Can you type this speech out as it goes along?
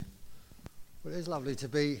Well, it's lovely to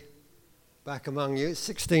be back among you. It's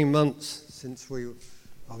 16 months since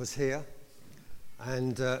I was here,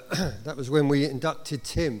 and that was when we inducted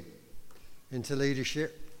Tim into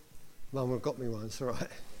leadership. Mum have got me one, it's all right.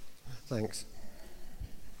 Thanks.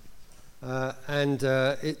 But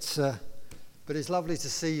it's lovely to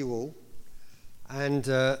see you all. And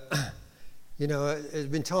there's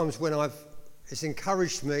been times when it's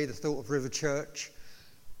encouraged me, the thought of River Church,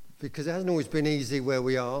 because it hasn't always been easy where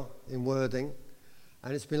we are in Worthing,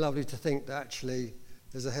 and it's been lovely to think that actually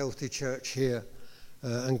there's a healthy church here,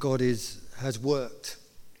 and God has worked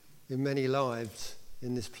in many lives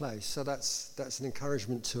in this place. So that's an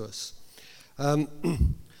encouragement to us.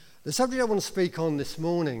 The subject I want to speak on this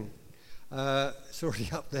morning, it's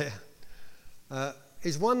already up there,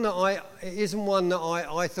 isn't one that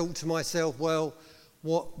I thought to myself, well,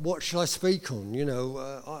 what shall I speak on?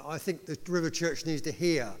 I think the River Church needs to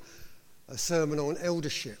hear a sermon on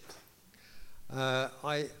eldership.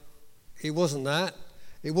 It wasn't that.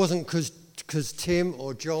 It wasn't because Tim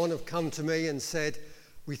or John have come to me and said,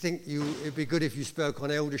 we think it'd be good if you spoke on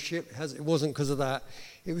eldership. It wasn't because of that.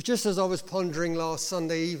 It was just as I was pondering last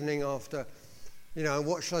Sunday evening after,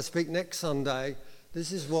 what shall I speak next Sunday?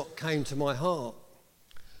 This is what came to my heart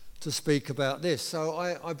to speak about this. So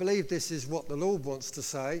I believe this is what the Lord wants to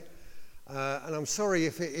say, and I'm sorry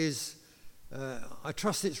if it is, I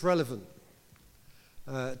trust it's relevant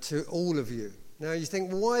to all of you. Now you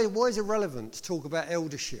think, well, why is it relevant to talk about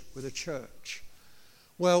eldership with a church?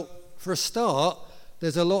 Well, for a start,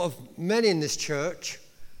 there's a lot of men in this church,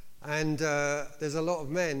 and there's a lot of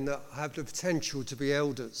men that have the potential to be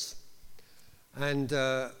elders. And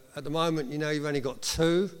at the moment, you've only got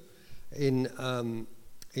two in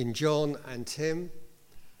John and Tim,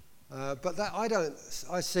 but that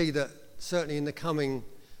I see that certainly in the coming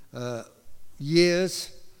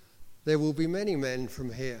years there will be many men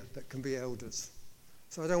from here that can be elders.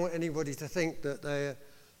 So I don't want anybody to think that they're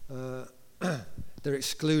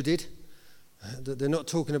excluded, that they're not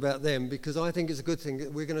talking about them, because I think it's a good thing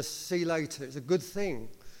that we're going to see later. It's a good thing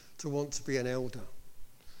to want to be an elder.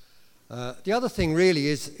 The other thing really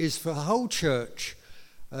is for the whole church.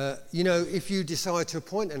 If you decide to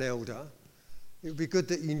appoint an elder, it would be good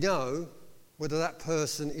that you know whether that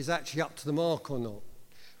person is actually up to the mark or not.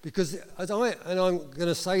 Because I'm going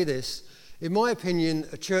to say this, in my opinion,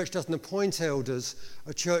 a church doesn't appoint elders,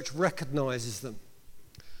 a church recognises them.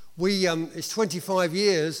 It's 25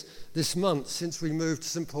 years this month since we moved to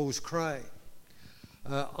St Paul's Cray.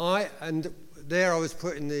 I was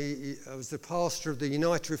the pastor of the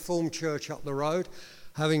United Reformed Church up the road,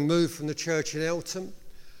 having moved from the church in Eltham.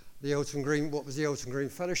 What was the Eltham Green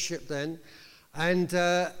Fellowship then, and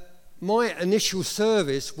my initial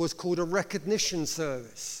service was called a recognition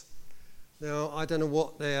service. Now, I don't know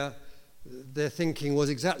what their thinking was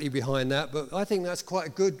exactly behind that, but I think that's quite a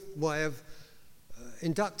good way of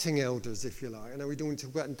inducting elders, if you like. I know we don't want to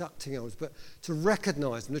talk about inducting elders, but to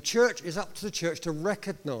recognise them. The church is up to the church to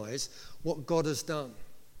recognise what God has done.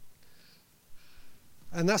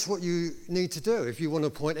 And that's what you need to do if you want to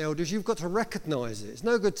appoint elders. You've got to recognise it. It's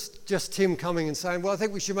no good just Tim coming and saying, well, I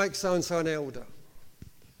think we should make so-and-so an elder.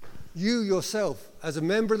 You yourself, as a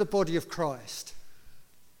member of the body of Christ,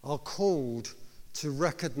 are called to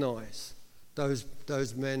recognise those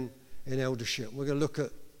men in eldership. We're going to look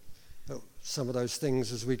at some of those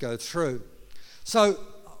things as we go through. So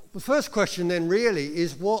the first question then really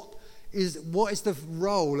is what is the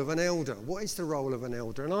role of an elder? What is the role of an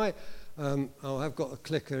elder? And I've got a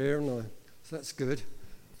clicker here, haven't I? So that's good.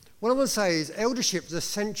 What I want to say is eldership is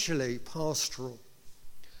essentially pastoral.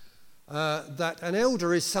 That an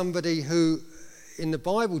elder is somebody who, in the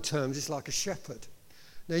Bible terms, is like a shepherd.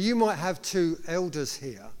 Now, you might have two elders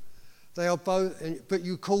here. They are both, but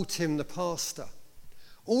you call Tim the pastor.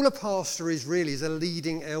 All a pastor is really is a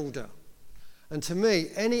leading elder. And to me,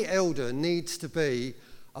 any elder needs to be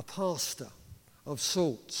a pastor of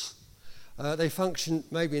sorts. They function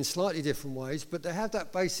maybe in slightly different ways, but they have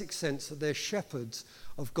that basic sense that they're shepherds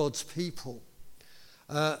of God's people.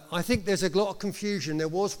 I think there's a lot of confusion. There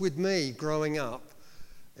was with me growing up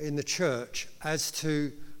in the church as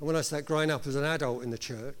to, and when I say growing up as an adult in the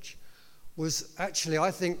church, was actually, I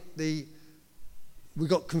think we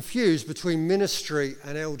got confused between ministry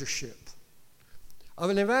and eldership.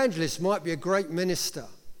 An evangelist might be a great minister,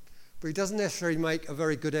 but he doesn't necessarily make a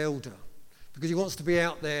very good elder, because he wants to be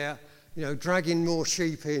out there, dragging more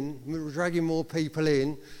sheep in, dragging more people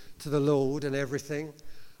in to the Lord and everything.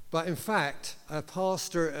 But in fact, a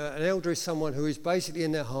pastor, an elder is someone who is basically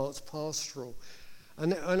in their hearts pastoral.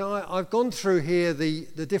 And I've gone through here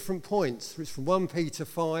the different points. It's from 1 Peter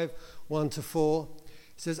 5, 1 to 4. It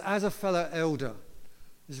says, as a fellow elder,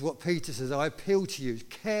 This is what Peter says, I appeal to you,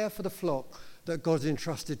 care for the flock that God's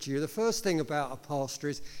entrusted to you. The first thing about a pastor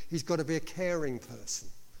is he's got to be a caring person.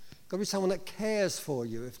 Got to be someone that cares for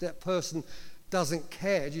you. If that person doesn't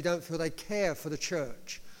care, you don't feel they care for the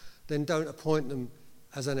church, then don't appoint them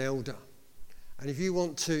as an elder. And if you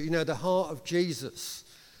want to, the heart of Jesus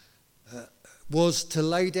was to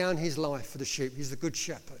lay down his life for the sheep. He's the good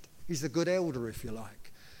shepherd. He's the good elder, if you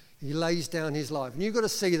like. He lays down his life. And you've got to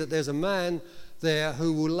see that there's a man there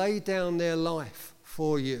who will lay down their life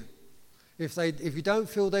for you. If you don't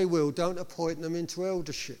feel they will, don't appoint them into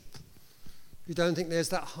eldership. If you don't think there's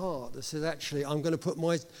that heart that says, actually, I'm going to put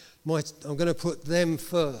I'm going to put them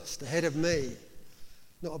first, ahead of me.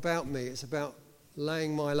 Not about me, it's about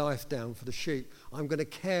laying my life down for the sheep. I'm going to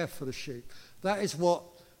care for the sheep. That is what,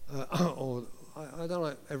 I don't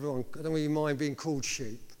like everyone, I don't really mind being called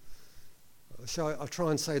sheep. So I'll try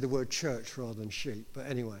and say the word church rather than sheep, but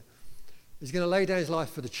anyway. He's going to lay down his life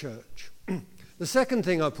for the church. The second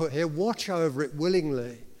thing I put here, watch over it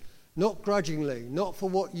willingly, not grudgingly, not for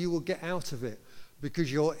what you will get out of it,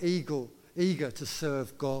 because you're eager to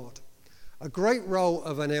serve God. A great role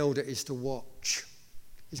of an elder is to watch.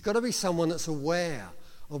 He's got to be someone that's aware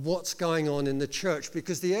of what's going on in the church,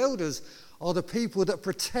 because the elders are the people that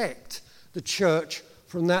protect the church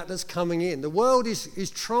from that's coming in. The world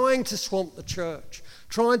is trying to swamp the church,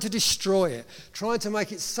 trying to destroy it, trying to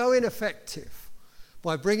make it so ineffective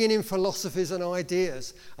by bringing in philosophies and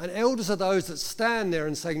ideas. And elders are those that stand there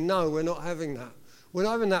and say, no, we're not having that. We're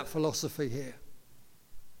not having that philosophy here.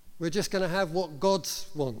 We're just going to have what God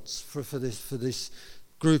wants for this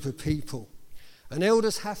group of people. And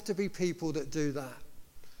elders have to be people that do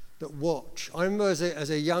that watch. I remember as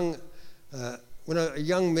a young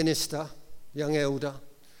minister, young elder,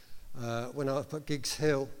 when I was at Giggs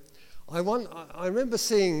Hill, I remember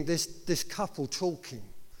seeing this couple talking,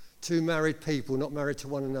 two married people, not married to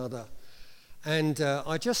one another. And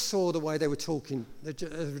I just saw the way they were talking at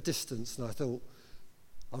a distance, and I thought,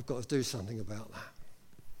 I've got to do something about that.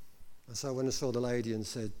 And so when I saw the lady and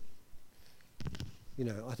said, I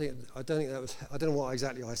don't know what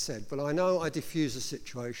exactly I said, but I know I diffused the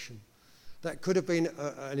situation. That could have been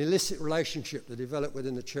an illicit relationship that developed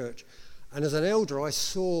within the church. And as an elder, I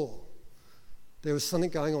saw there was something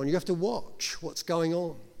going on. You have to watch what's going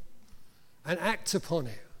on and act upon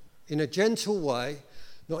it in a gentle way,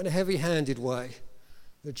 not in a heavy-handed way,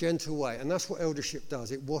 a gentle way. And that's what eldership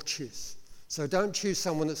does. It watches. So don't choose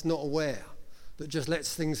someone that's not aware, that just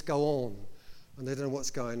lets things go on and they don't know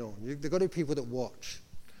what's going on. They've got to be people that watch.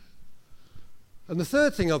 And the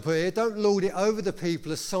third thing I put here, don't lord it over the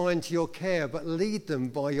people assigned to your care, but lead them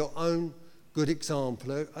by your own good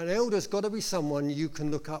example. An elder's got to be someone you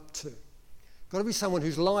can look up to. Got to be someone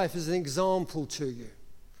whose life is an example to you.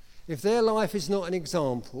 If their life is not an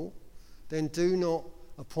example, then do not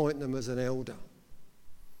appoint them as an elder.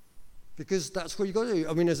 Because that's what you've got to do.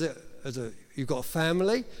 I mean, you've got a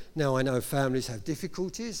family. Now, I know families have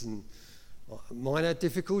difficulties, and mine had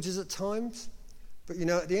difficulties at times. But,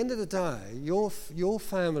 at the end of the day, your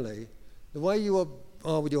family, the way you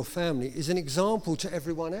are with your family, is an example to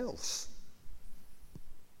everyone else.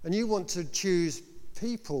 And you want to choose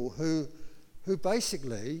people who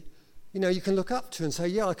basically, you can look up to and say,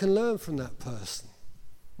 yeah, I can learn from that person.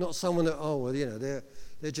 Not someone that,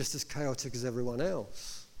 they're just as chaotic as everyone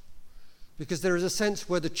else. Because there is a sense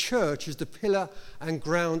where the church is the pillar and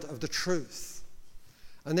ground of the truth.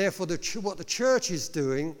 And therefore, what the church is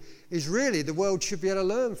doing is really the world should be able to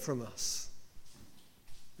learn from us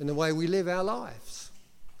in the way we live our lives.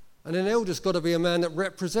 And an elder's got to be a man that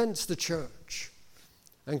represents the church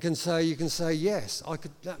and you can say, yes,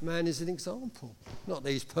 that man is an example. Not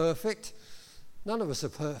that he's perfect. None of us are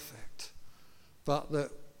perfect. But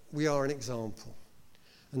that we are an example.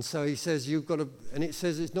 And so he says and it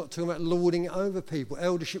says it's not talking about lording it over people.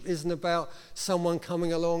 Eldership isn't about someone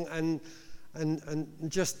coming along and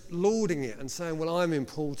just lording it and saying, well, I'm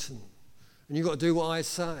important and you've got to do what I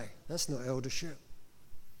say. That's not eldership.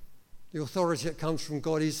 The authority that comes from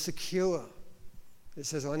God is secure. It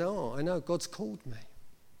says, I know, God's called me.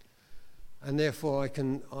 And therefore I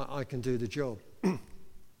can do the job.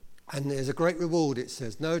 And there's a great reward, it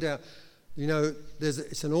says. No doubt,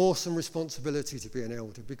 it's an awesome responsibility to be an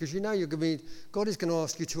elder, because God is going to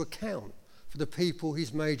ask you to account for the people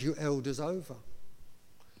he's made you elders over.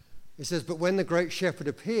 It says, but when the great shepherd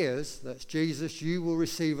appears, that's Jesus, you will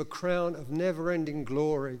receive a crown of never-ending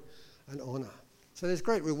glory and honour. So there's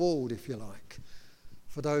great reward, if you like,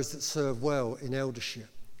 for those that serve well in eldership.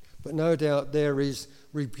 But no doubt there is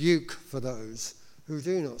rebuke for those who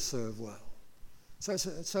do not serve well. So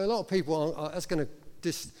a lot of people that's going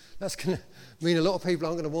to mean a lot of people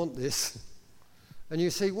aren't going to want this. And you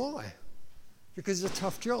see why. Because it's a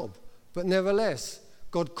tough job. But nevertheless,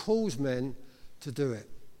 God calls men to do it.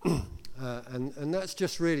 And that's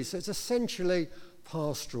just really, so it's essentially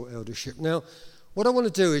pastoral eldership. Now, what I want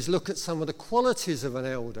to do is look at some of the qualities of an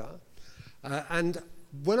elder. And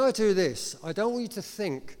when I do this, I don't want you to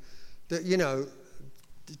think that,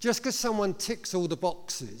 just because someone ticks all the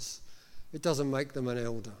boxes, it doesn't make them an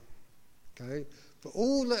elder. Okay? But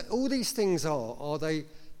all these things are they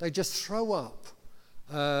just throw up,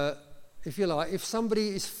 if you like, if somebody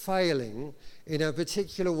is failing in a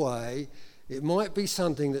particular way, it might be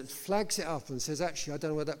something that flags it up and says, actually, I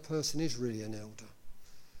don't know whether that person is really an elder.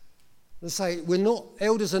 And say,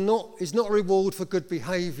 elders is not a reward for good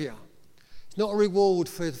behaviour. It's not a reward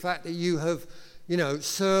for the fact that you have,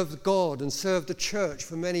 served God and served the church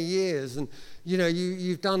for many years and,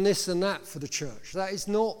 you've done this and that for the church. That is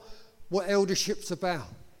not what eldership's about.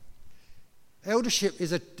 Eldership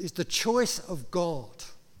is the choice of God,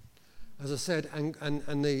 as I said,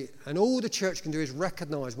 and all the church can do is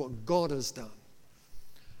recognise what God has done.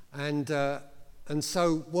 And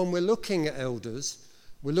so when we're looking at elders,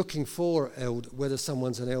 we're looking for whether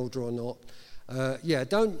someone's an elder or not.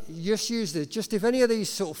 Don't just use this. Just if any of these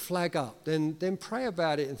sort of flag up, then pray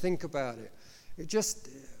about it and think about it.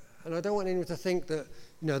 And I don't want anyone to think that,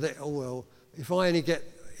 if I only get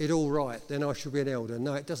it all right, then I should be an elder.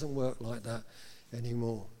 No, it doesn't work like that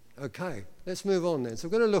anymore. Okay, let's move on then. So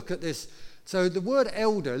we're going to look at this. So the word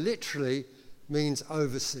elder literally means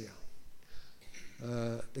overseer.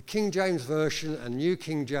 The King James Version and New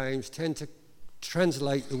King James tend to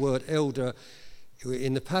translate the word elder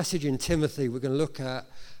in the passage in Timothy we're going to look at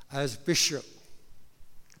as bishop,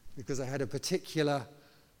 because they had a particular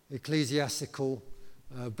ecclesiastical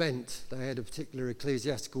bent. They had a particular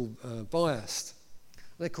ecclesiastical bias.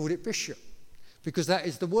 They called it bishop because that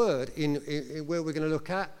is the word in where we're going to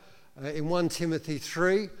look at in 1 Timothy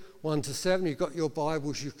 3, 1-7. You've got your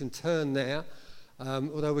Bibles, you can turn there,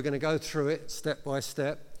 although we're going to go through it step by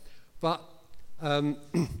step. But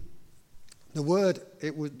the word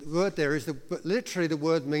there is literally the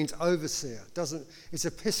word means overseer. It's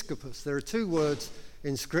episkopos. There are two words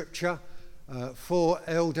in Scripture for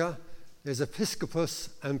elder. There's episkopos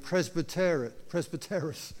and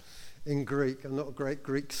presbyteros in Greek. I'm not a great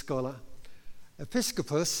Greek scholar.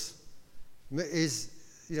 Episkopos is,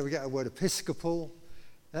 we get a word episcopal.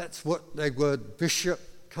 That's what the word bishop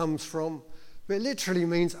comes from. But it literally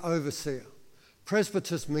means overseer.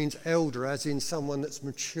 Presbyteros means elder, as in someone that's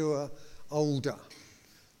mature, older.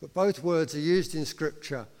 But both words are used in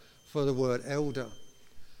Scripture for the word elder.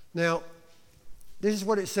 Now, this is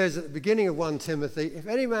what it says at the beginning of 1 Timothy. If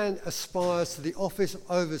any man aspires to the office of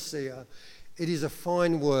overseer, it is a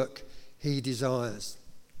fine work he desires.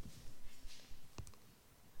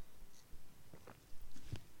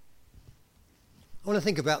 I want to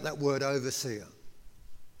think about that word overseer.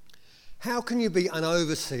 How can you be an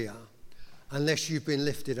overseer unless you've been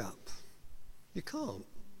lifted up? You can't.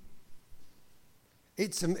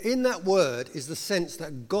 In that word is the sense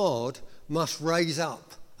that God must raise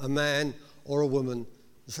up a man or a woman,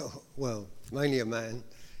 mainly a man,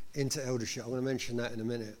 into eldership. I want to mention that in a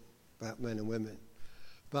minute about men and women.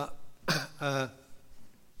 But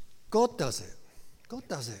God does it. God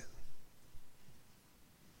does it.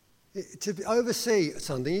 To oversee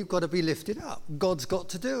something, you've got to be lifted up. God's got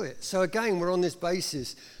to do it. So again, we're on this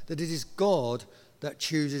basis that it is God that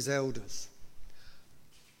chooses elders.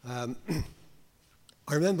 I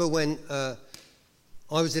remember when I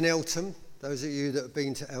was in Eltham, those of you that have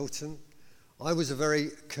been to Eltham, I was a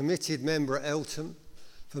very committed member at Eltham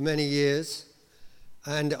for many years,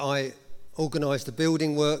 and I organised the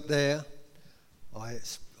building work there.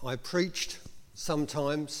 I preached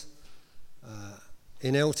sometimes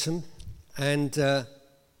in Eltham, but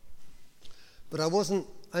I wasn't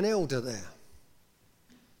an elder there.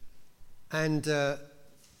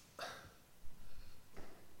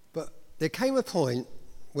 But there came a point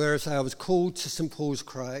where I was called to St Paul's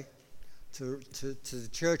Cray, to the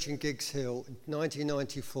church in Giggs Hill in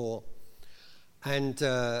 1994, and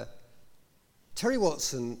Terry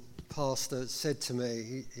Watson, pastor, said to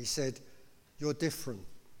me, he said, "You're different."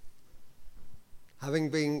 Having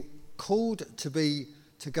been called to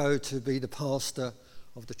go to be the pastor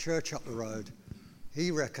of the church up the road, he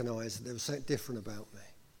recognised that there was something different about me.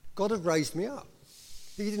 God had raised me up.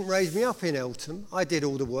 He didn't raise me up in Eltham. I did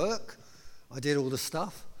all the work, I did all the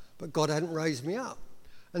stuff, but God hadn't raised me up.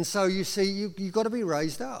 And so you see, you've got to be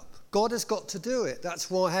raised up. God has got to do it. That's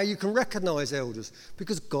how you can recognise elders,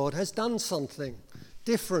 because God has done something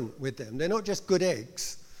different with them. They're not just good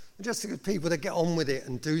eggs. They're just good people that get on with it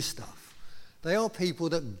and do stuff. They are people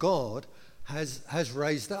that God has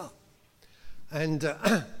raised up. And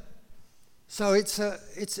so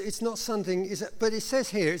it's not something, but it says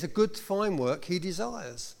here, it's a good, fine work he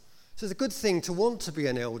desires. So it's a good thing to want to be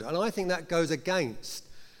an elder. And I think that goes against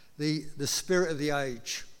the spirit of the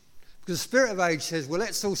age. Because the spirit of age says, well,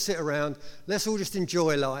 let's all sit around, let's all just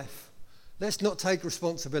enjoy life. Let's not take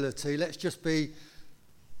responsibility, let's just be,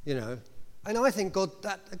 And I think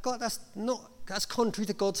that's contrary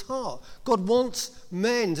to God's heart. God wants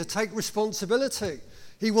men to take responsibility.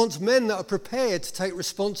 He wants men that are prepared to take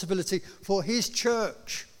responsibility for his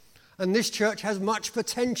church. And this church has much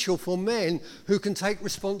potential for men who can take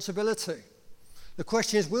responsibility. The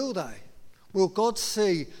question is, will they? Will God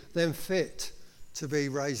see them fit to be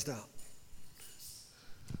raised up?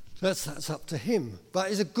 That's up to him.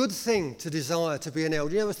 But it's a good thing to desire to be an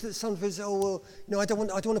elder. Some people say, I don't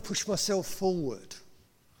want to push myself forward.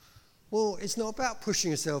 Well, it's not about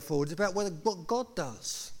pushing yourself forward. It's about what God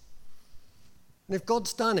does. And if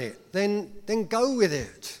God's done it, then go with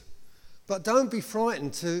it. But don't be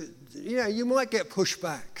frightened you might get pushed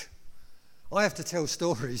back. I have to tell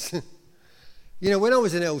stories. When I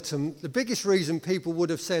was in Eltham, the biggest reason people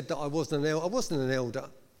would have said that I wasn't an elder.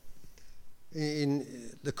 In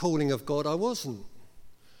the calling of God, I wasn't.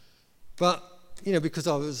 But, because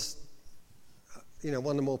I was, one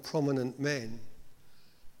of the more prominent men,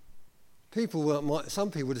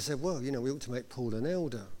 some people would have said, we ought to make Paul an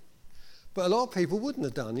elder. But a lot of people wouldn't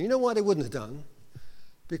have done. You know why they wouldn't have done?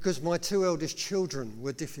 Because my 2 eldest children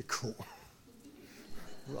were difficult.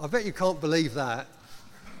 I bet you can't believe that.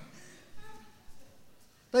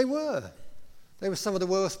 They were. They were some of the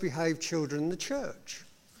worst behaved children in the church.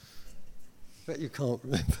 Bet you can't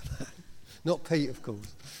remember that. Not Pete, of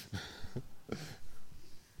course.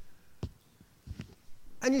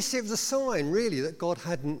 And you see, it was a sign, really, that God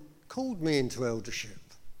hadn't called me into eldership.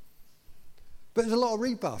 But there's a lot of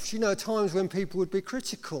rebuffs. Times when people would be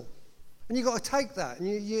critical. And you've got to take that. And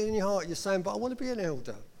you in your heart, you're saying, but I want to be an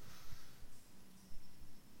elder.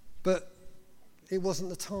 But it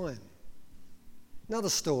wasn't the time. Another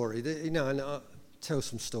story, and I'll tell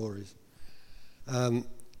some stories.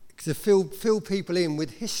 To fill people in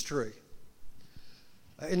with history.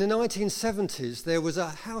 In the 1970s, there was a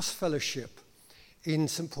house fellowship in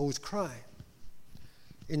St Paul's Cray,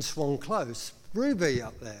 in Swan Close. Ruby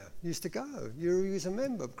up there used to go. You was a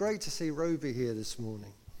member. Great to see Ruby here this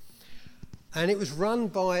morning. And it was run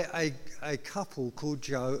by a couple called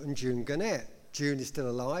Joe and June Gannett. June is still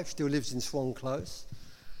alive, still lives in Swan Close.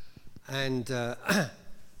 And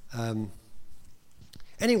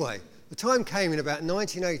anyway, the time came in about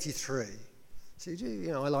 1983.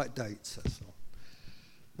 See, I like dates, that's all.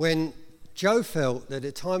 When Joe felt that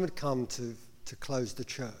the time had come to close the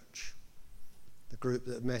church, the group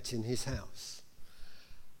that met in his house.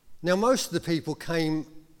 Now, most of the people came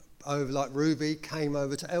over, like Ruby, came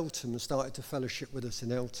over to Eltham and started to fellowship with us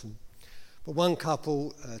in Eltham. But one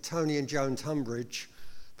couple, Tony and Joan Tunbridge,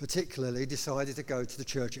 particularly, decided to go to the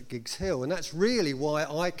church at Giggs Hill. And that's really why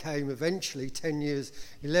I came eventually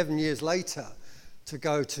 11 years later, to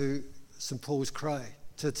go to St Paul's Cray,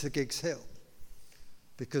 to Giggs Hill.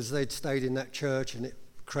 Because they'd stayed in that church and it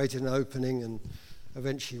created an opening, and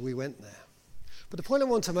eventually we went there. But the point I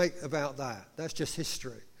want to make about that's just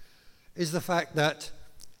history, is the fact that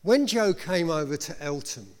when Joe came over to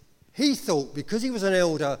Eltham, he thought because he was an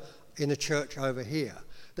elder in a church over here,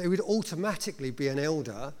 that he would automatically be an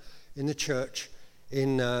elder in the church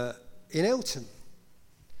in Eltham.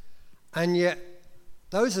 And yet,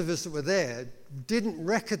 those of us that were there didn't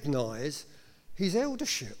recognise his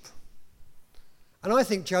eldership. And I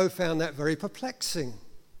think Joe found that very perplexing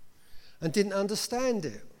and didn't understand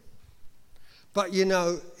it. But,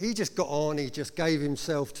 he just got on, he just gave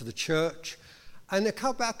himself to the church. And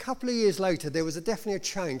about a couple of years later, there was definitely a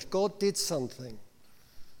change. God did something.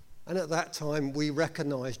 And at that time, we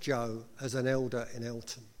recognised Joe as an elder in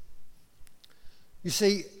Eltham. You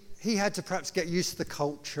see, he had to perhaps get used to the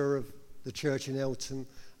culture of the church in Eltham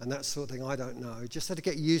and that sort of thing. I don't know. He just had to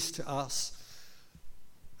get used to us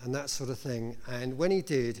and that sort of thing. And when he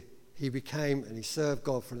did, he became, and he served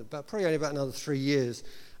God for probably only about another 3 years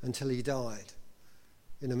until he died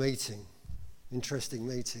in a meeting. Interesting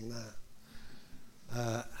meeting,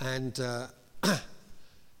 that.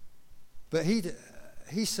 But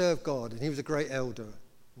he served God, and he was a great elder.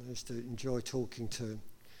 I used to enjoy talking to him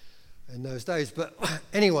in those days. But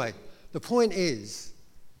anyway, the point is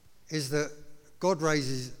that God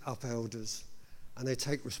raises up elders, and they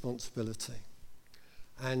take responsibility.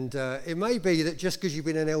 And it may be that just because you've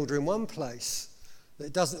been an elder in one place, that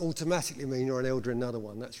it doesn't automatically mean you're an elder in another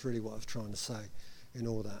one. That's really what I was trying to say in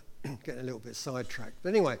all that. Getting a little bit sidetracked. But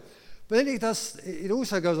anyway, But then it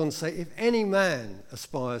also goes on to say, if any man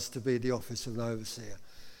aspires to be the office of an overseer.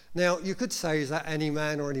 Now, you could say, is that any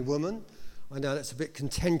man or any woman? I know that's a bit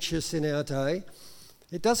contentious in our day.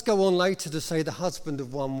 It does go on later to say the husband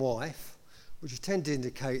of one wife, which tend to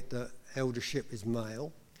indicate that eldership is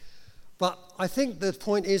male. But I think the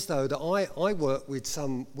point is, though, that I work with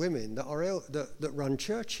some women that are that run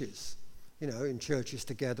churches, in churches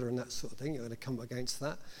together and that sort of thing. You're going to come against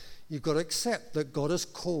that. You've got to accept that God has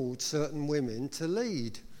called certain women to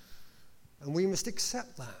lead, and we must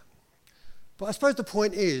accept that. But I suppose the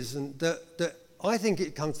point is, and that I think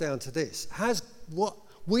it comes down to this: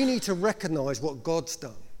 we need to recognise what God's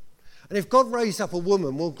done, and if God raised up a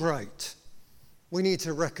woman, well, great. We need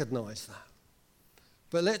to recognise that.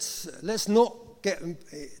 But let's not get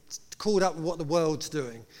caught up with what the world's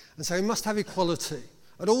doing and say we must have equality.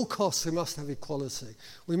 At all costs, we must have equality.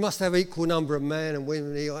 We must have equal number of men and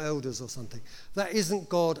women elders or something. That isn't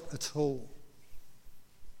God at all.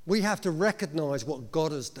 We have to recognise what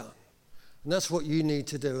God has done. And that's what you need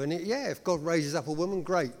to do. And if God raises up a woman,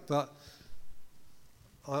 great. But,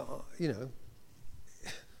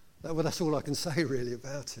 that's all I can say really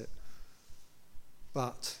about it.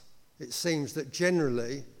 But it seems that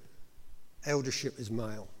generally eldership is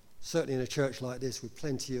male. Certainly in a church like this with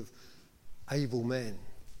plenty of able men.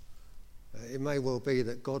 It may well be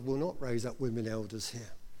that God will not raise up women elders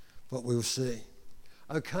here, but we'll see.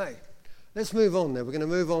 Okay, let's move on then. We're going to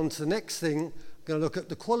move on to the next thing. We're going to look at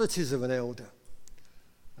the qualities of an elder.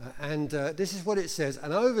 This is what it says.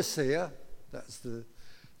 An overseer,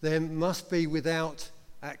 then must be without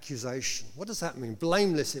accusation. What does that mean?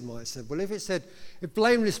 Blameless, it might have said. Well, if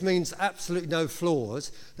blameless means absolutely no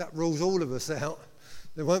flaws, that rules all of us out.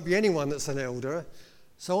 There won't be anyone that's an elder.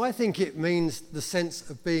 So I think it means the sense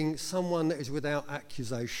of being someone that is without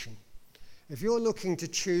accusation. If you're looking to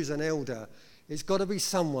choose an elder, it's got to be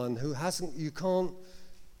someone who hasn't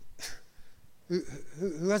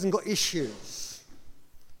got issues.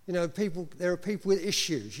 There are people with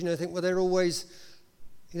issues. Think, well, they're always,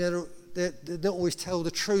 they don't always tell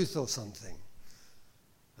the truth or something.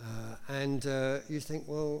 You think,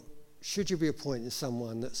 well, should you be appointing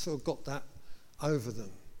someone that's sort of got that over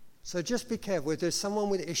them? So just be careful. If there's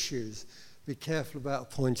someone with issues, be careful about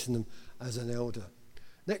appointing them as an elder.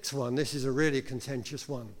 Next one, this is a really contentious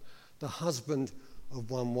one. The husband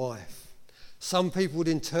of one wife. Some people would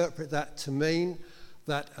interpret that to mean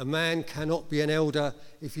that a man cannot be an elder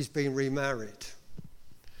if he's been remarried.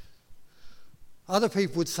 Other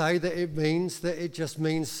people would say that it just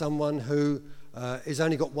means someone who has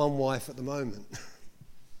only got one wife at the moment.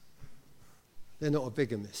 They're not a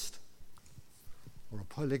bigamist or a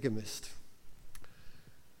polygamist.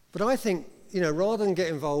 But I think, rather than get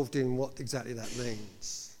involved in what exactly that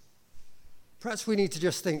means, perhaps we need to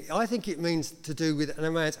just think, I think it means to do with a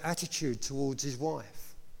man's attitude towards his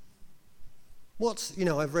wife.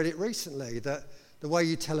 I've read it recently that the way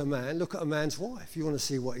you tell a man, look at a man's wife. You want to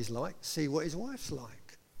see what he's like, see what his wife's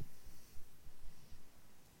like.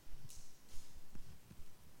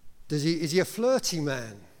 Is he a flirty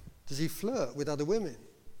man? Does he flirt with other women?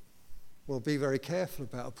 Well, be very careful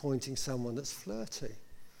about appointing someone that's flirty.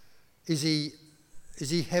 Is he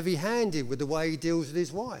heavy-handed with the way he deals with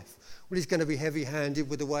his wife? Well, he's going to be heavy-handed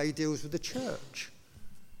with the way he deals with the church.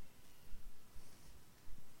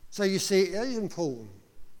 So you see, it is important.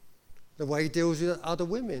 The way he deals with other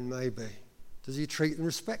women, maybe. Does he treat them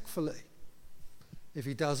respectfully? If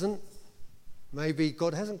he doesn't, maybe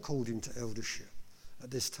God hasn't called him to eldership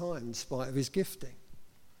at this time, in spite of his gifting.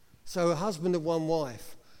 So a husband of one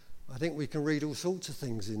wife, I think we can read all sorts of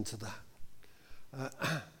things into that.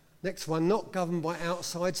 Next one, not governed by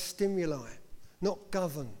outside stimuli. Not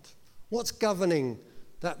governed. What's governing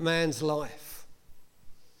that man's life?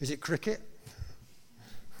 Is it cricket?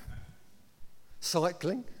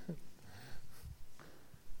 Cycling?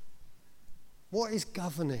 What is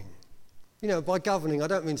governing? By governing, I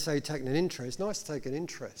don't mean say taking an interest. It's nice to take an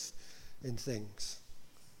interest in things.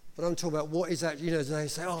 But I'm talking about what is that, they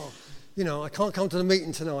say, I can't come to the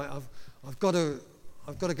meeting tonight. I've got to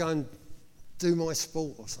go and do my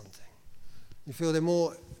sport or something. You feel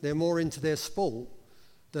they're more into their sport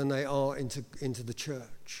than they are into the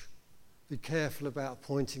church. Be careful about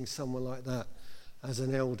appointing someone like that as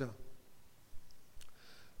an elder.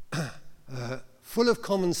 Full of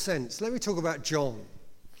common sense. Let me talk about John.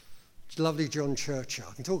 Lovely John Churcher.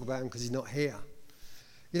 I can talk about him because he's not here.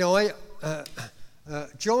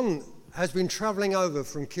 John has been travelling over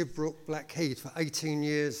from Kidbrooke, Blackheath for 18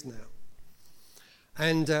 years now.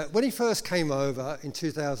 And when he first came over in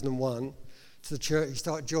 2001 to the church,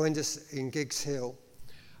 joined us in Giggs Hill.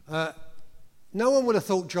 No one would have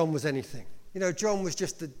thought John was anything. John was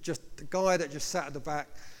just the guy that just sat at the back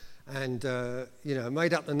and,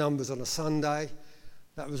 made up the numbers on a Sunday.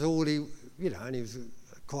 That was all he, and he was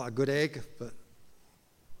quite a good egg, but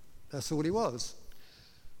that's all he was.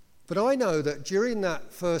 But I know that during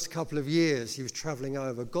that first couple of years he was travelling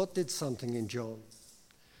over, God did something in John.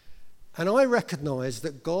 And I recognised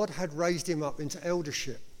that God had raised him up into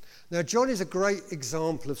eldership. Now, John is a great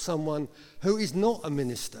example of someone who is not a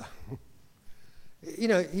minister. He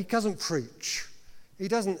doesn't preach. He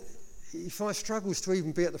struggles to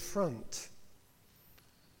even be at the front.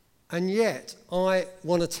 And yet, I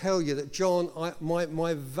want to tell you that John,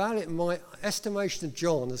 my estimation of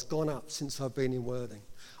John has gone up since I've been in Worthing.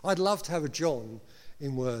 I'd love to have a John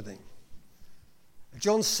in Worthing.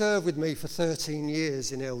 John served with me for 13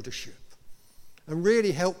 years in eldership, and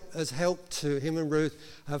really him and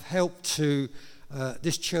Ruth have helped to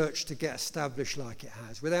this church to get established like it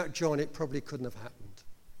has. Without John, it probably couldn't have happened.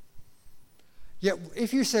 Yet,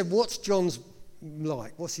 if you said, what's John's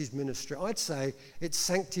like? What's his ministry? I'd say it's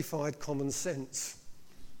sanctified common sense.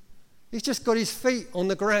 He's just got his feet on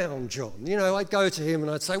the ground, John. I'd go to him and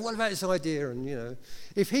I'd say, what about this idea? And,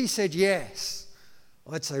 if he said yes,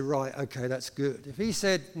 I'd say, right, okay, that's good. If he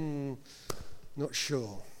said, not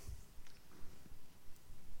sure,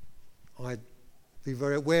 I'd be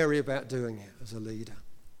very wary about doing it as a leader.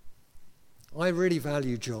 I really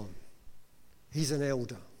value John. He's an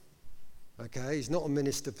elder. Okay, he's not a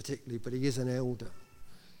minister particularly, but he is an elder.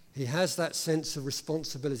 He has that sense of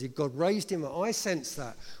responsibility. God raised him up. I sense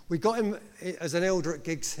that. We got him as an elder at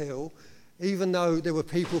Giggs Hill, even though there were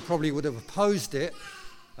people who probably would have opposed it,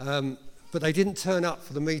 but they didn't turn up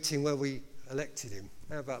for the meeting where we elected him.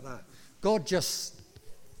 How about that? God just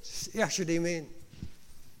ushered him in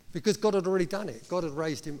because God had already done it. God had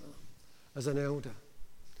raised him up as an elder.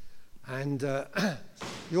 And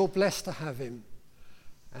you're blessed to have him.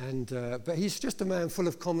 But he's just a man full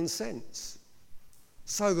of common sense.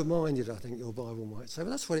 Sober-minded, I think your Bible might say. But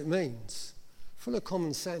that's what it means. Full of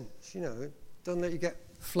common sense, Doesn't let you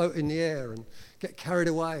float in the air and get carried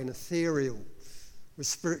away and ethereal with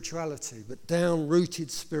spirituality, but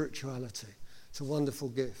down-rooted spirituality. It's a wonderful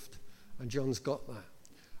gift. And John's got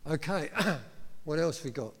that. Okay, what else we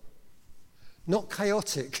got? Not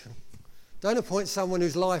chaotic. Don't appoint someone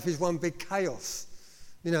whose life is one big chaos.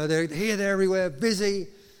 They're here, there, everywhere, busy.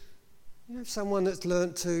 Someone that's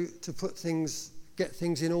learnt to get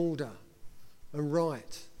things in order and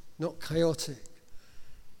right, not chaotic.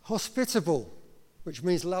 Hospitable, which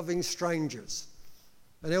means loving strangers.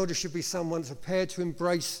 An elder should be someone that's prepared to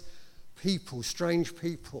embrace people, strange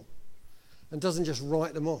people, and doesn't just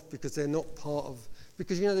write them off because they're not part of...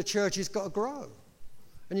 Because, the church has got to grow.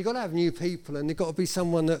 And you've got to have new people, and they've got to be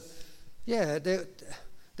someone that,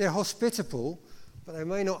 they're hospitable, but they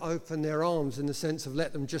may not open their arms in the sense of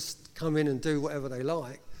let them just come in and do whatever they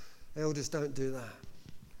like. Elders don't do that.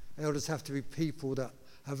 Elders have to be people that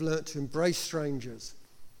have learnt to embrace strangers,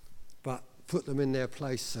 but put them in their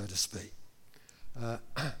place, so to speak.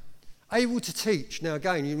 Able to teach. Now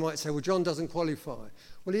again, you might say, well, John doesn't qualify.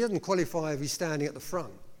 Well, he doesn't qualify if he's standing at the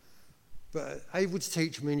front. But able to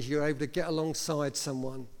teach means you're able to get alongside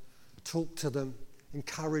someone, talk to them,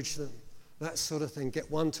 encourage them, that sort of thing, get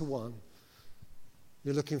one-to-one.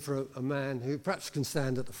 You're looking for a man who perhaps can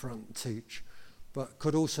stand at the front and teach, but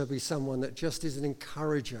could also be someone that just is an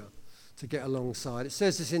encourager to get alongside. It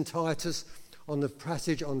says this in Titus on the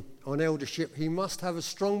passage on eldership. He must have a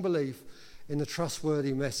strong belief in the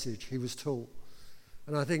trustworthy message he was taught.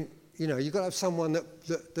 And I think, you've got to have someone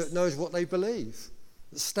that knows what they believe,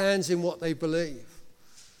 that stands in what they believe.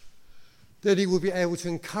 That he will be able to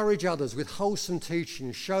encourage others with wholesome teaching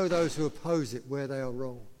and show those who oppose it where they are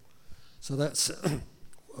wrong. So that's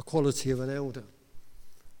a quality of an elder.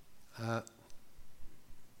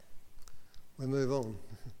 We'll move on.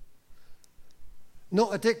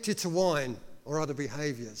 Not addicted to wine or other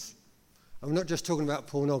behaviours. I'm not just talking about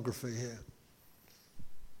pornography here.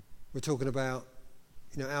 We're talking about,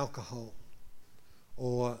 alcohol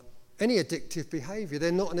or any addictive behaviour.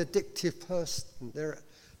 They're not an addictive person. They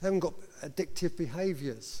haven't got addictive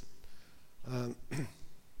behaviours.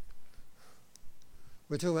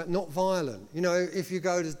 We're talking about not violent. If you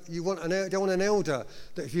go to, you don't want an elder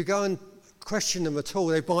that if you go and question them at all,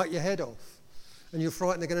 they bite your head off, and you're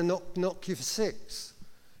frightened they're going to knock you for 6.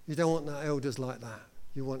 You don't want elders like that.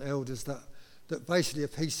 You want elders that basically are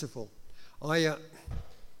peaceable. I'm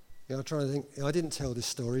trying to think. I didn't tell this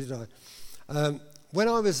story, did I? When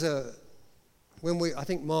I was, I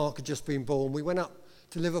think Mark had just been born, we went up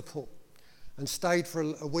to Liverpool and stayed for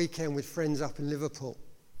a weekend with friends up in Liverpool.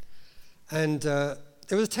 And there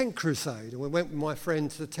was a tent crusade, and we went with my friend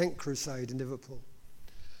to the tent crusade in Liverpool.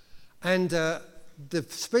 And the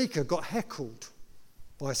speaker got heckled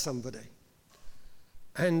by somebody.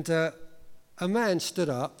 And a man stood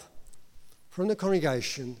up from the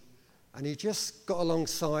congregation, and he just got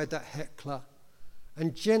alongside that heckler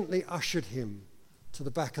and gently ushered him to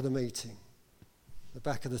the back of the meeting, the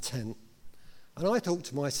back of the tent. And I thought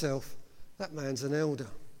to myself, that man's an elder.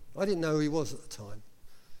 I didn't know who he was at the time.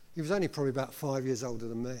 He was only probably about 5 years older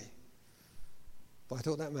than me. But I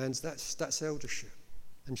thought that's eldership.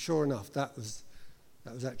 And sure enough, that was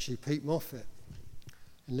actually Pete Moffat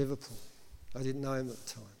in Liverpool. I didn't know him at the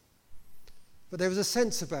time. But there was a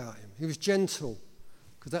sense about him. He was gentle,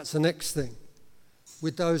 because that's the next thing.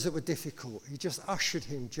 With those that were difficult, he just ushered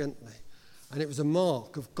him gently. And it was a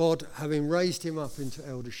mark of God having raised him up into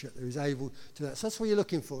eldership, that he was able to do that. So that's what you're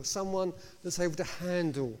looking for, someone that's able to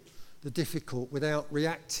handle the difficult without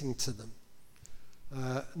reacting to them.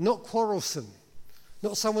 Not quarrelsome.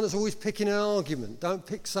 Not someone that's always picking an argument. Don't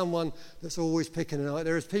pick someone that's always picking an argument.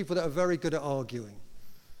 There is people that are very good at arguing.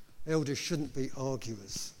 Elders shouldn't be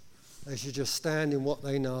arguers. They should just stand in what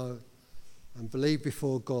they know and believe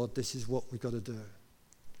before God, this is what we've got to do.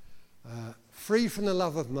 Free from the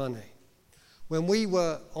love of money. When we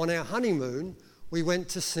were on our honeymoon, we went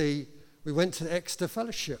to the Exeter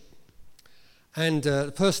Fellowship. And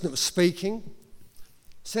the person that was speaking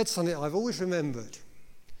said something I've always remembered.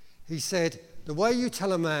 He said, the way you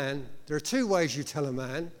tell a man, there are two ways you tell a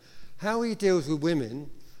man, how he deals with women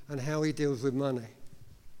and how he deals with money.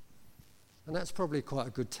 And that's probably quite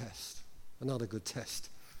a good test, another good test.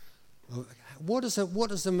 What is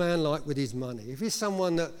a man like with his money? If he's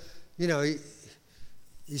someone that,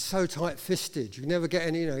 he's so tight-fisted, you never get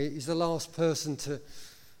any, he's the last person to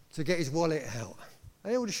get his wallet out.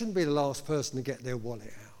 An elder shouldn't be the last person to get their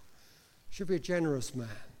wallet out. Should be a generous man.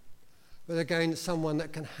 But again, someone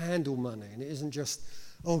that can handle money, and it isn't just,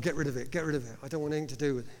 get rid of it, I don't want anything to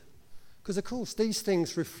do with it. Because, of course, these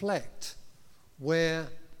things reflect where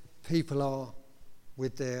people are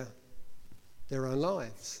with their own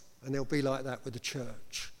lives. And they'll be like that with the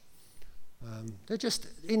church. They're just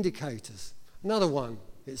indicators. Another one,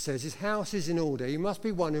 it says, his house is in order. He must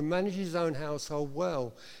be one who manages his own household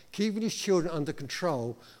well, keeping his children under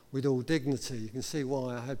control with all dignity. You can see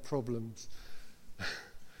why I had problems.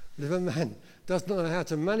 But if a man does not know how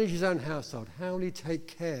to manage his own household, how will he take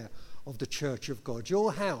care of the church of God?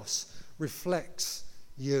 Your house reflects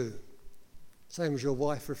you. Same as your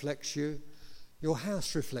wife reflects you, your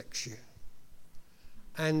house reflects you.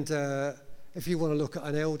 And if you want to look at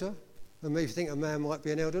an elder, and maybe think a man might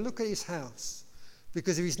be an elder, look at his house.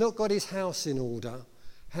 Because if he's not got his house in order,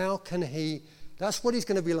 how can he... That's what he's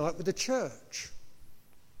going to be like with the church.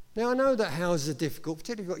 Now, I know that houses are difficult,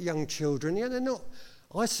 particularly if you've got young children. They're not...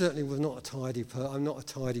 I certainly was not a tidy person. I'm not a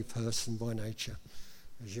tidy person by nature,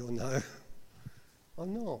 as you'll know.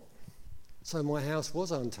 I'm not. So my house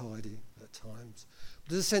was untidy at times.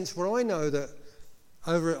 But there's a sense where I know that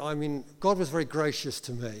God was very gracious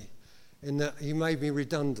to me in that he made me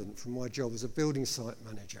redundant from my job as a building site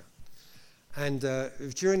manager. And it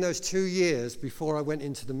was during those 2 years before I went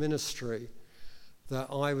into the ministry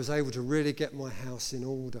that I was able to really get my house in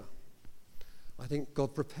order. I think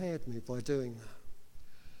God prepared me by doing that.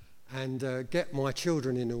 And get my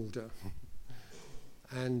children in order.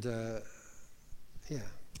 And I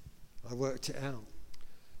worked it out.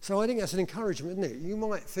 So I think that's an encouragement, isn't it? You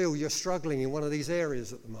might feel you're struggling in one of these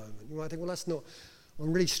areas at the moment. You might think,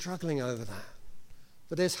 I'm really struggling over that.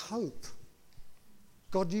 But there's hope.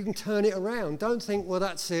 God, you can turn it around. Don't think, well,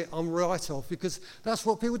 that's it, I'm right off, because that's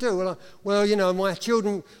what people do. My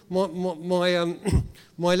children,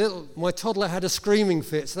 my toddler had a screaming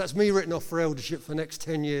fit, so that's me written off for eldership for the next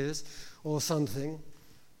 10 years or something.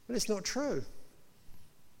 But it's not true.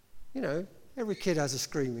 Every kid has a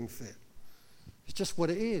screaming fit. It's just what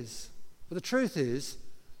it is. But the truth is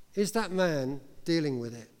that man dealing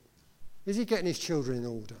with it? Is he getting his children in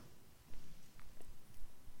order?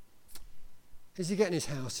 Is he getting his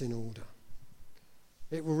house in order?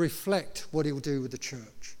 It will reflect what he will do with the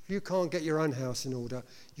church. If you can't get your own house in order,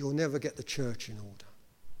 you'll never get the church in order.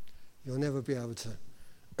 You'll never be able to.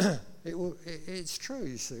 It's true,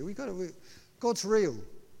 you see. God's real.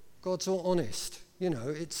 God's all honest.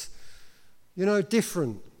 It's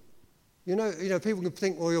different. People can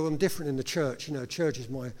think, well, I'm different in the church. Church is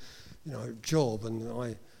my, job,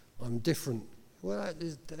 and I'm different. Well,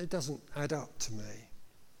 it doesn't add up to me.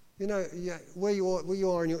 Where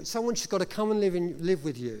you are, someone's just got to come and live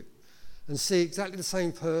with you, and see exactly the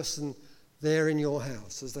same person there in your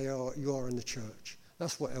house as you are in the church.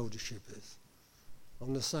 That's what eldership is.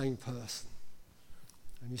 I'm the same person,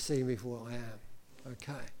 and you see me for what I am.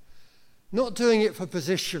 Okay, not doing it for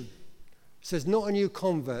position. It says, not a new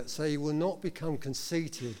convert, so he will not become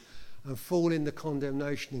conceited and fall in the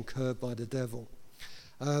condemnation incurred by the devil.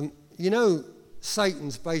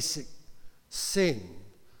 Satan's basic sin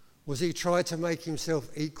was he tried to make himself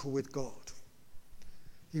equal with God.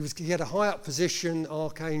 He had a high up position,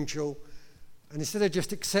 archangel, and instead of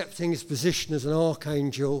just accepting his position as an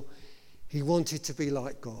archangel, he wanted to be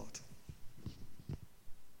like God.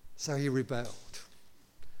 So he rebelled.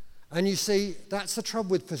 And you see, that's the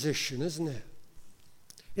trouble with position, isn't it?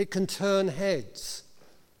 It can turn heads.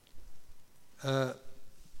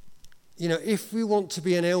 If we want to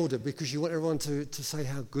be an elder because you want everyone to say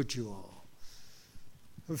how good you are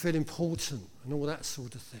and feel important and all that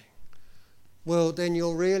sort of thing, well, then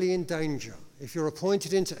you're really in danger. If you're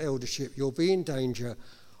appointed into eldership, you'll be in danger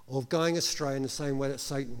of going astray in the same way that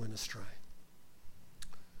Satan went astray.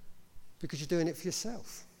 Because you're doing it for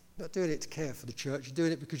yourself. You're not doing it to care for the church. You're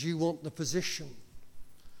doing it because you want the position.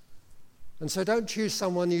 And so don't choose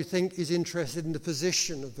someone you think is interested in the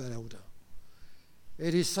position of an elder.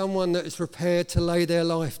 It is someone that is prepared to lay their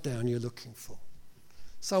life down you're looking for.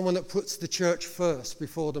 Someone that puts the church first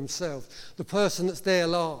before themselves. The person that's there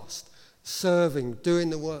last, serving,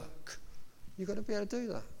 doing the work. You've got to be able to do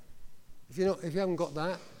that. If you haven't got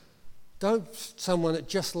that, don't someone that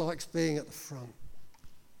just likes being at the front.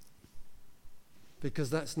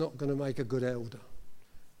 Because that's not going to make a good elder.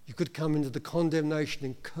 You could come into the condemnation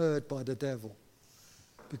incurred by the devil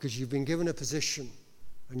because you've been given a position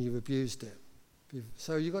and you've abused it.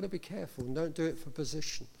 So you've got to be careful and don't do it for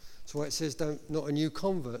position. That's why it says not a new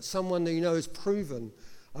convert. Someone that you know has proven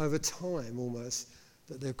over time almost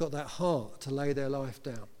that they've got that heart to lay their life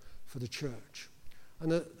down for the church.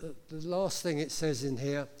 And the last thing it says in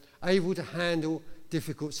here, able to handle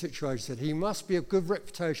difficult situations. That he must be of good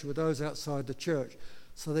reputation with those outside the church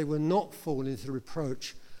so they will not fall into the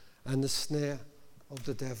reproach and the snare of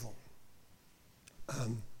the devil.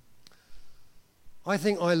 I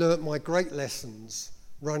think I learnt my great lessons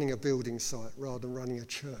running a building site rather than running a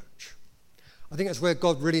church. I think that's where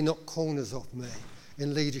God really knocked corners off me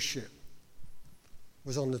in leadership,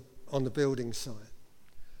 was on the building site.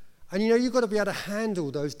 And you've got to be able to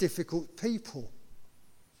handle those difficult people.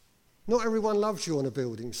 Not everyone loves you on a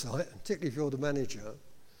building site, particularly if you're the manager.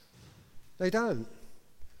 They don't.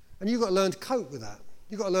 And you've got to learn to cope with that.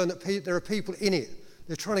 You've got to learn that there are people in it.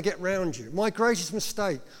 They're trying to get round you. My greatest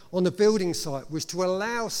mistake on the building site was to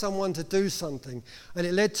allow someone to do something, and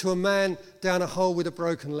it led to a man down a hole with a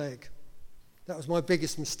broken leg. That was my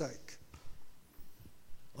biggest mistake.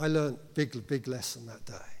 I learned big lesson that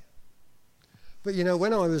day. But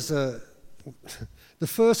when I was the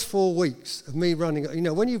first 4 weeks of me running,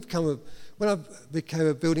 when I became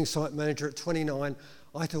a building site manager at 29,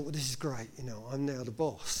 I thought, well, this is great. I'm now the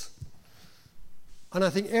boss. And I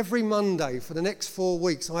think every Monday for the next 4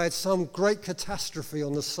 weeks, I had some great catastrophe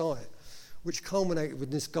on the site, which culminated with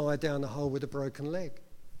this guy down the hole with a broken leg.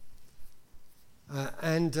 But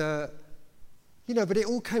it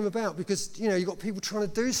all came about because, you've got people trying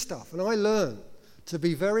to do stuff. And I learned to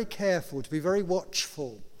be very careful, to be very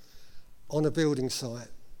watchful on a building site,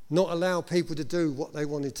 not allow people to do what they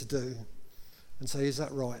wanted to do and say, is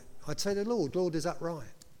that right? I'd say to the Lord, is that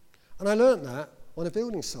right? And I learned that on a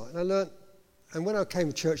building site. And when I became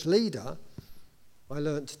a church leader, I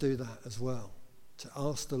learned to do that as well, to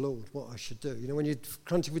ask the Lord what I should do, when you're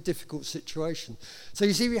confronted with difficult situations. So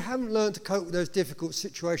you see, if you haven't learned to cope with those difficult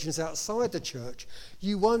situations outside the church,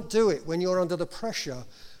 you won't do it when you're under the pressure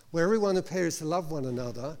where everyone appears to love one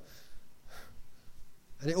another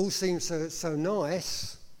and it all seems so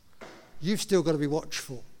nice. You've still got to be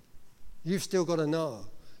watchful. You've still got to know,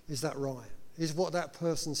 is that right? Is what that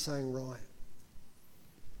person's saying right?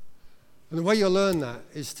 And the way you'll learn that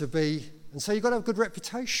is and so you've got to have a good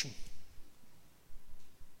reputation.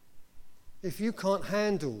 If you can't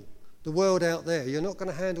handle the world out there, you're not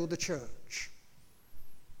going to handle the church.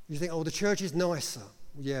 You think, the church is nicer.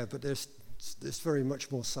 Yeah, but it's very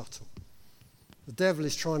much more subtle. The devil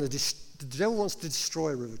is the devil wants to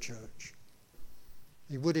destroy River Church.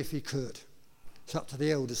 He would if he could. It's up to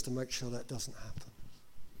the elders to make sure that doesn't happen.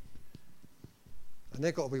 And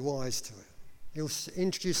they've got to be wise to it. He'll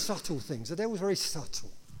introduce subtle things. The devil's very subtle.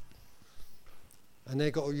 And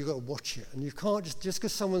you've got to watch it. And you can't just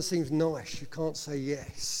because someone seems nice, you can't say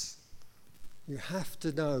yes. You have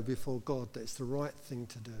to know before God that it's the right thing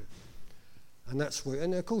to do. And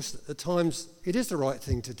and of course, at times, it is the right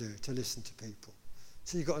thing to do, to listen to people.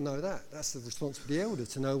 So you've got to know that. That's the responsibility of the elder,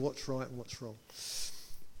 to know what's right and what's wrong.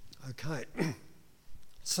 Okay.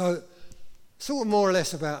 So, sort of more or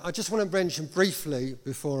less I just want to mention briefly,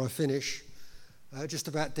 before I finish, just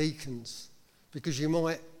about deacons, because you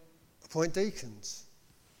might appoint deacons.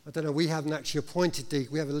 don't know, we haven't actually appointed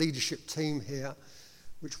deacons. We have a leadership team here,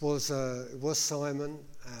 which was Simon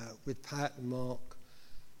with Pat and Mark.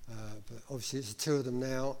 But obviously it's the two of them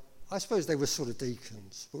now. I suppose they were sort of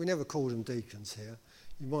deacons, but we never called them deacons here.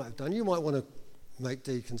 You might have done. You might want to make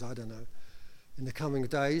deacons, I don't know, in the coming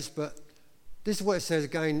days. But this is what it says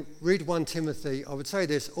again. Read 1 Timothy. I would say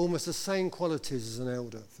this, almost the same qualities as an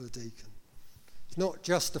elder for the deacon. It's not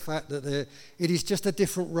just the fact that it is just a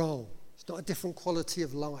different role. It's not a different quality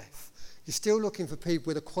of life. You're still looking for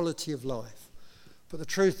people with a quality of life. But the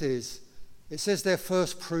truth is, it says they're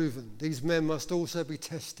first proven. These men must also be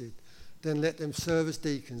tested. Then let them serve as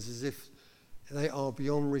deacons as if they are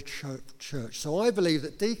beyond reproach. So I believe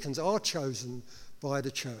that deacons are chosen by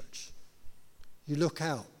the church. You look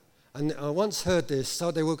out. And I once heard this.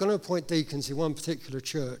 So they were going to appoint deacons in one particular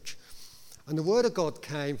church. And the word of God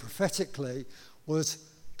came prophetically was,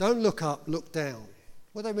 don't look up, look down.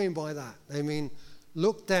 What do they mean by that? They mean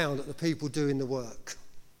look down at the people doing the work.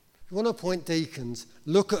 If you want to appoint deacons,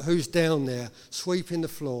 look at who's down there, sweeping the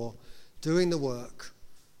floor, doing the work,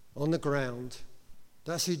 on the ground.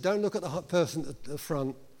 That's who. Don't look at the person at the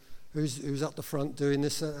front, who's up the front doing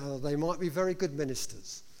this. They might be very good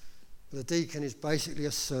ministers, but a deacon is basically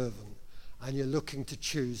a servant, and you're looking to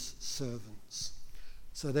choose servants.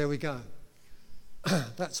 So there we go.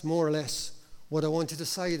 That's more or less what I wanted to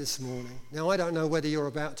say this morning. Now, I don't know whether you're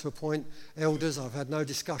about to appoint elders. I've had no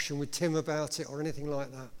discussion with Tim about it or anything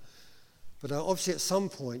like that. But obviously at some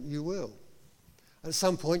point you will. At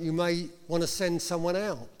some point you may want to send someone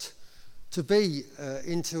out to be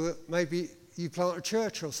maybe you plant a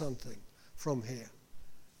church or something from here.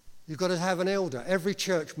 You've got to have an elder. Every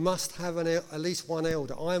church must have at least one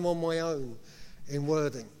elder. I'm on my own in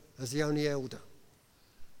Worthing as the only elder.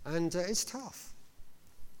 And it's tough.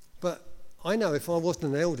 But I know if I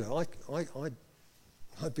wasn't an elder,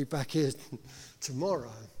 I'd be back here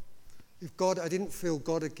tomorrow. I didn't feel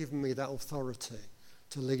God had given me that authority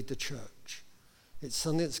to lead the church. It's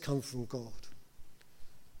something that's come from God.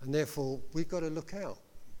 And therefore, we've got to look out.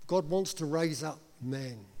 God wants to raise up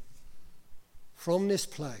men from this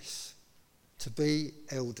place to be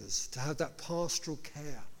elders, to have that pastoral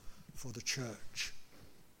care for the church.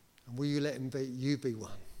 And will you let you be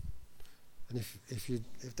one? And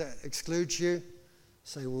if that excludes you,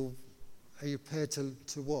 say, well, are you prepared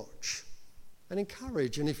to watch? And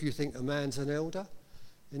encourage. And if you think a man's an elder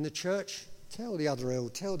in the church, tell the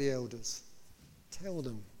elders. Tell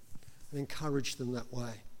them and encourage them that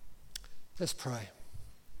way. Let's pray.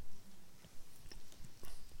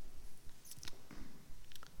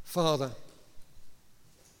 Father,